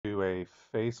to a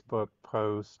Facebook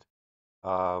post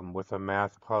with a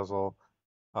math puzzle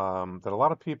that a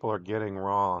lot of people are getting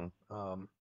wrong. A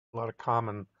lot of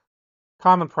common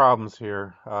problems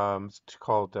here. It's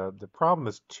called the problem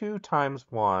is 2 times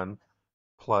 1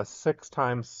 plus 6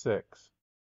 times 6.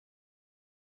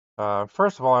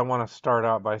 First of all, I want to start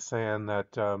out by saying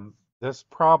that this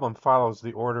problem follows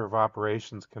the order of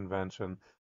operations convention,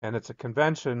 and it's a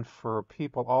convention for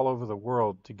people all over the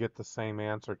world to get the same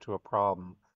answer to a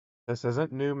problem. This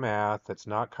isn't new math. It's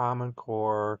not Common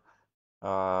Core.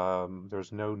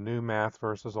 There's no new math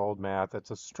versus old math. It's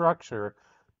a structure.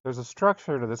 There's a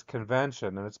structure to this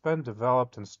convention, and it's been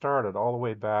developed and started all the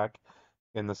way back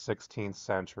in the 16th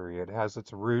century. It has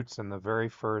its roots in the very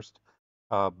first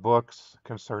books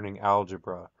concerning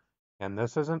algebra. And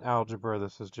this isn't algebra,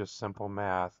 this is just simple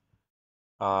math.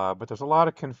 But there's a lot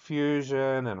of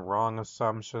confusion and wrong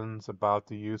assumptions about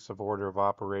the use of order of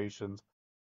operations.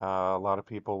 A lot of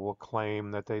people will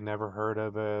claim that they never heard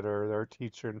of it or their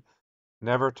teacher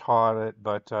never taught it,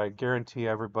 but I guarantee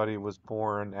everybody was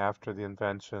born after the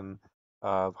invention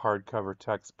of hardcover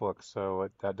textbooks, so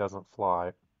that doesn't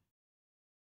fly.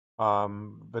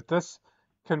 But this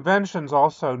convention's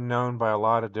also known by a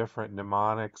lot of different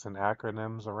mnemonics and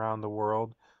acronyms around the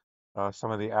world.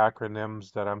 Some of the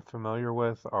acronyms that I'm familiar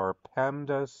with are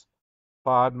PEMDAS,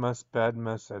 BODMAS,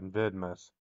 BEDMAS, and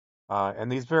BIDMAS.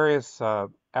 And these various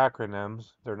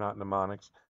acronyms, they're not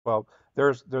mnemonics. Well,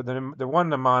 the one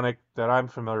mnemonic that I'm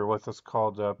familiar with is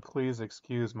called Please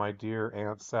Excuse My Dear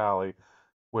Aunt Sally,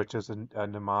 which is a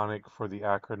mnemonic for the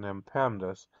acronym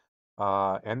PEMDAS.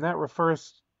 And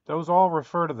those all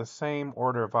refer to the same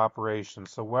order of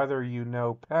operations. So whether you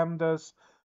know PEMDAS,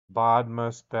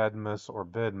 BODMAS, BEDMAS, or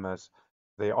BIDMAS,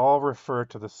 they all refer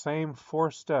to the same 4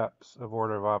 steps of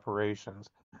order of operations.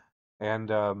 And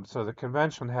so the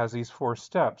convention has these 4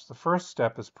 steps. The first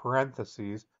step is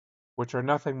parentheses, which are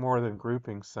nothing more than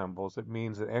grouping symbols. It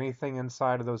means that anything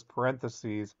inside of those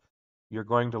parentheses, you're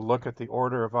going to look at the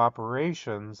order of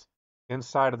operations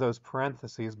inside of those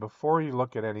parentheses before you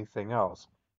look at anything else.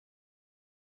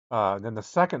 Then the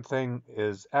second thing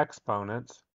is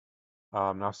exponents.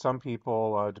 Now, some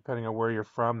people, depending on where you're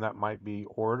from, that might be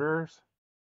orders,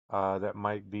 that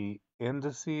might be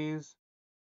indices.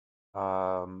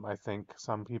 I think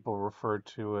some people refer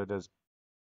to it as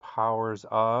powers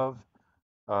of.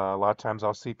 A lot of times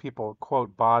I'll see people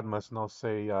quote BODMAS and they'll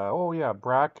say, oh yeah,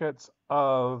 brackets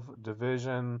of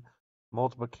division,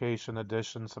 multiplication,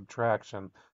 addition,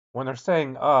 subtraction. When they're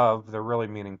saying of, they're really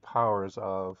meaning powers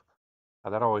of.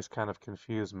 That always kind of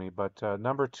confused me. But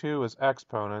number 2 is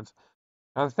exponents.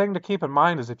 Now, the thing to keep in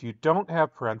mind is if you don't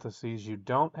have parentheses, you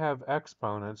don't have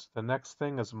exponents, the next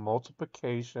thing is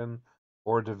multiplication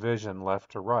or division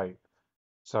left to right.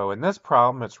 So in this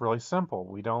problem, it's really simple.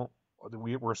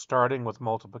 We're starting with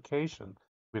multiplication.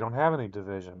 We don't have any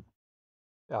division.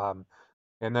 Um,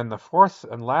 and then the fourth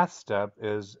and last step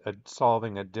is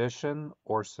solving addition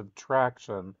or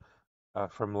subtraction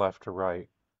from left to right.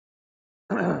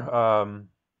 um,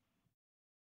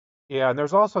 Yeah, and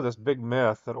there's also this big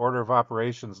myth that order of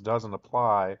operations doesn't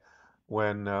apply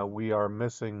when we are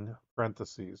missing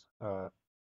parentheses.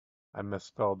 I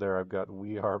misspelled there. I've got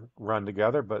we are run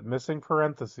together, but missing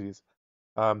parentheses.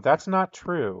 That's not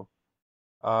true.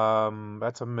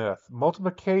 That's a myth.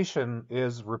 Multiplication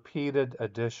is repeated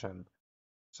addition.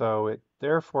 So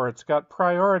therefore it's got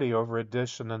priority over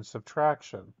addition and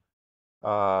subtraction.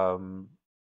 Um,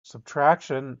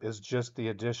 Subtraction is just the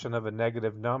addition of a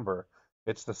negative number.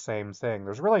 It's the same thing.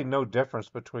 There's really no difference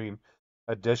between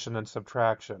addition and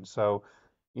subtraction. So,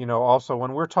 also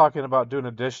when we're talking about doing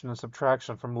addition and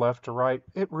subtraction from left to right,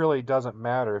 it really doesn't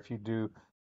matter if you do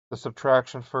the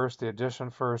subtraction first, the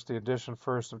addition first, the addition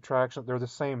first, subtraction. They're the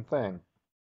same thing.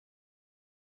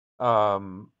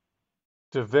 Um,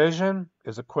 Division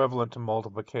is equivalent to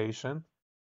multiplication.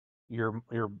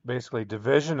 Your basically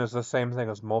division is the same thing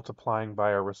as multiplying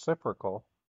by a reciprocal.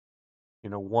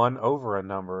 1 over a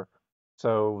number.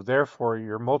 So therefore,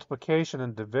 your multiplication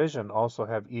and division also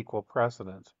have equal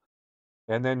precedence.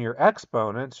 And then your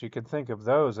exponents, you can think of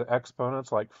those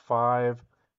exponents like 5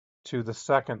 to the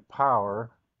second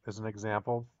power as an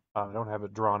example. I don't have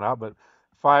it drawn out, but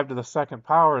 5 to the second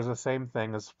power is the same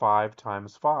thing as 5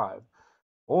 times 5.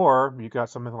 Or you got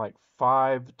something like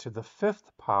 5 to the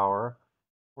fifth power,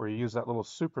 where you use that little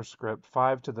superscript.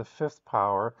 5 to the fifth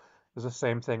power is the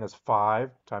same thing as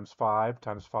 5 times 5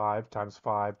 times 5 times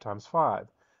 5 times 5.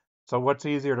 So what's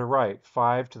easier to write?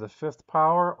 5 to the fifth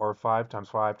power or 5 times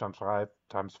 5 times 5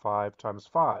 times 5 times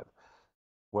 5?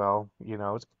 Well,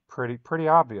 it's pretty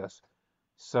obvious.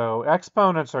 So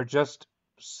exponents are just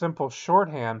simple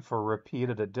shorthand for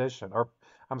repeated addition, or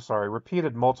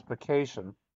repeated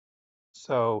multiplication.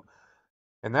 So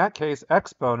in that case,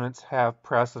 exponents have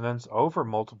precedence over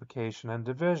multiplication and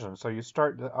division. So you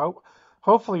start to,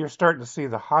 hopefully you're starting to see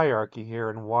the hierarchy here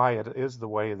and why it is the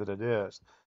way that it is.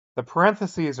 The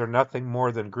parentheses are nothing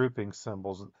more than grouping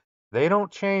symbols. They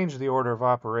don't change the order of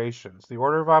operations. The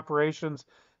order of operations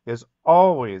is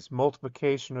always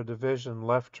multiplication or division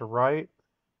left to right,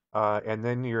 and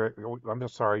then your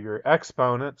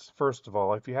exponents, first of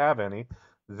all, if you have any,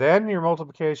 then your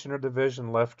multiplication or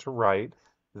division left to right,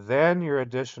 then your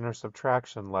addition or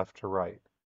subtraction left to right.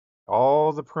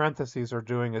 All the parentheses are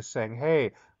doing is saying,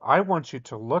 hey, I want you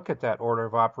to look at that order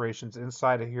of operations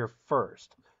inside of here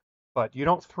first. But you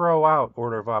don't throw out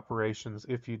order of operations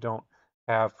if you don't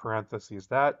have parentheses.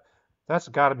 That's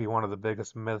got to be one of the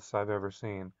biggest myths I've ever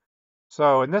seen.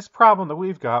 So in this problem that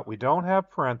we've got, we don't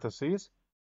have parentheses.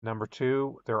 Number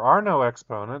two, there are no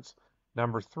exponents.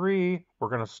 Number three, we're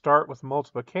going to start with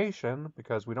multiplication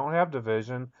because we don't have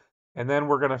division. And then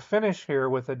we're going to finish here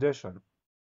with addition.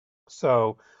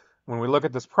 So when we look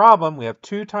at this problem, we have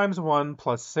 2 times 1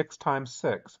 plus 6 times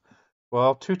 6.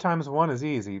 Well, 2 times 1 is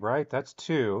easy, right? That's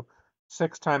 2.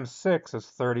 6 times 6 is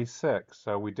 36.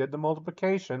 So we did the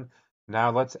multiplication. Now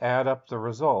let's add up the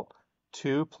result.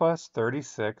 2 plus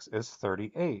 36 is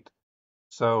 38.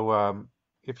 So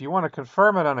if you want to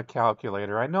confirm it on a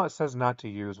calculator, I know it says not to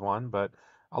use one, but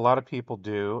a lot of people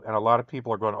do. And a lot of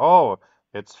people are going, oh,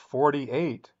 it's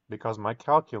 48 because my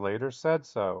calculator said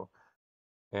so.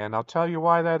 And I'll tell you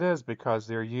why that is, because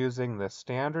they're using the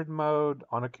standard mode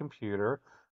on a computer,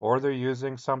 or they're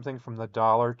using something from the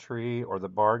Dollar Tree or the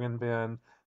bargain bin.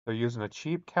 They're using a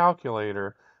cheap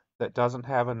calculator that doesn't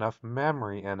have enough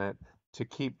memory in it to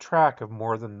keep track of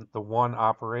more than the one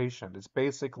operation. It's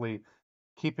basically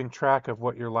keeping track of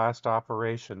what your last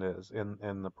operation is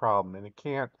in the problem, and it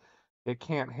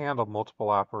can't handle multiple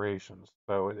operations.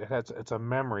 So it's a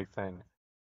memory thing.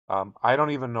 I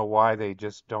don't even know why they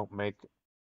just don't make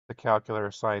the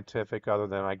calculator scientific, other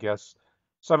than I guess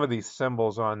some of these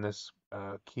symbols on this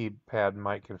keypad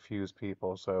might confuse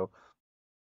people. So,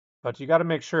 but you got to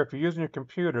make sure if you're using your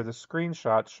computer, the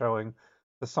screenshot's showing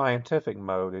the scientific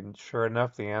mode, and sure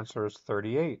enough, the answer is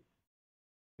 38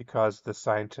 because the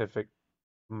scientific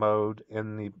mode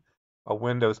in a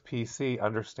Windows PC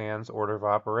understands order of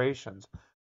operations.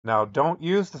 Now, don't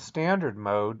use the standard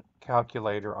mode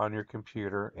calculator on your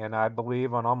computer, and I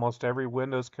believe on almost every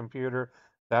Windows computer,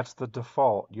 that's the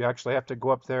default. You actually have to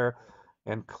go up there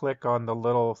and click on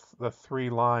the 3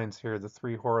 lines here, the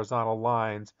 3 horizontal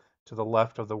lines to the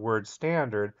left of the word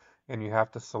standard, and you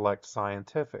have to select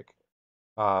scientific.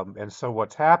 And so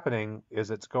what's happening is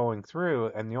it's going through,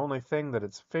 and the only thing that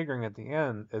it's figuring at the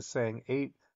end is saying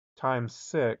 8 times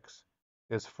 6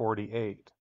 is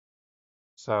 48.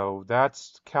 So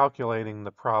that's calculating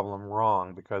the problem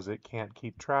wrong because it can't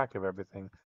keep track of everything.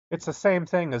 It's the same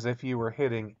thing as if you were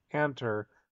hitting enter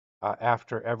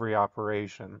after every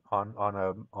operation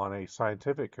on a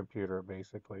scientific computer,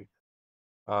 basically.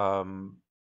 Um,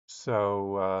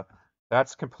 so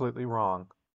that's completely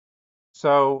wrong.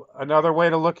 So another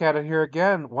way to look at it here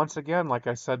again, once again, like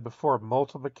I said before,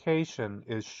 multiplication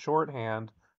is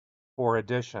shorthand for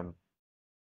addition.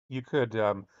 You could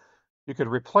you could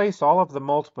replace all of the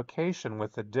multiplication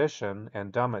with addition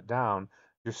and dumb it down.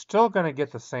 You're still going to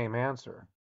get the same answer.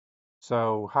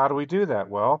 So how do we do that?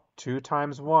 Well, 2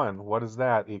 times 1, what does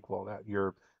that equal? That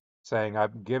you're saying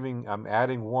I'm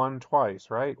adding 1 twice,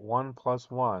 right? 1 plus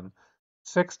 1.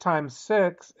 6 times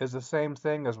 6 is the same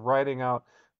thing as writing out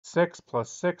 6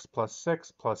 plus 6 plus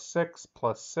 6 plus 6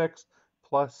 plus 6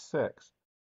 plus 6.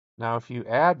 Now, if you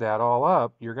add that all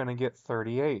up, you're going to get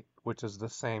 38, which is the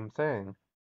same thing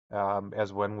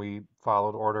as when we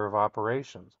followed order of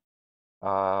operations.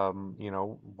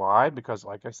 Why? Because,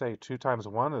 like I say, 2 times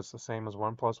 1 is the same as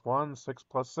 1 plus 1, 6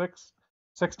 plus 6.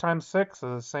 6 times 6 is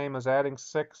the same as adding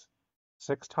 6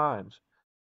 times.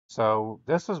 So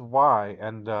this is why,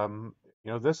 and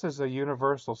this is a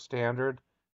universal standard.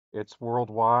 It's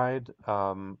worldwide.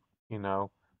 You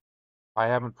know, I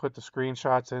haven't put the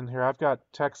screenshots in here. I've got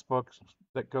textbooks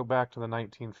that go back to the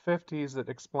 1950s that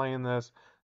explain this.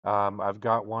 I've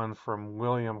got one from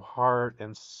William Hart,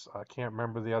 and I can't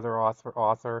remember the other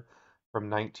author from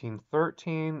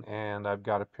 1913, and I've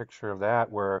got a picture of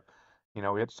that where,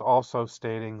 it's also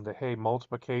stating that, hey,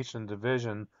 multiplication,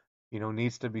 division,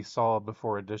 needs to be solved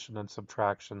before addition and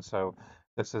subtraction. So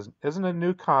this isn't a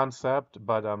new concept,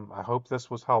 but I hope this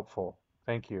was helpful.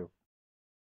 Thank you.